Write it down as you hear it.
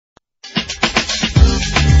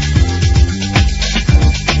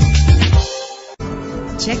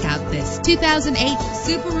Check out this 2008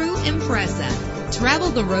 Subaru Impreza. Travel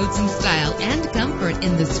the roads in style and comfort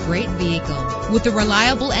in this great vehicle. With a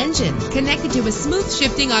reliable engine connected to a smooth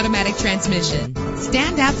shifting automatic transmission.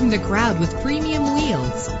 Stand out from the crowd with premium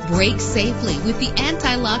wheels. Brake safely with the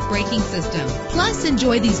anti-lock braking system. Plus,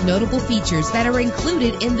 enjoy these notable features that are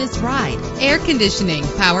included in this ride. Air conditioning,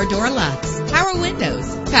 power door locks, power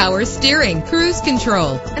windows, power steering, cruise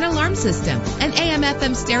control, an alarm system, an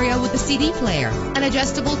AM/FM stereo with a CD player, an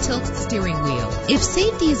adjustable tilt steering wheel. If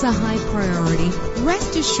safety is a high priority,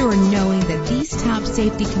 rest assured knowing that these top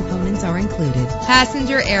safety components are included.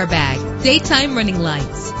 Passenger airbag, daytime running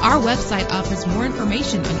lights. Our website offers more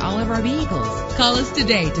information on all of our vehicles. Call us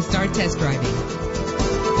today to start test driving.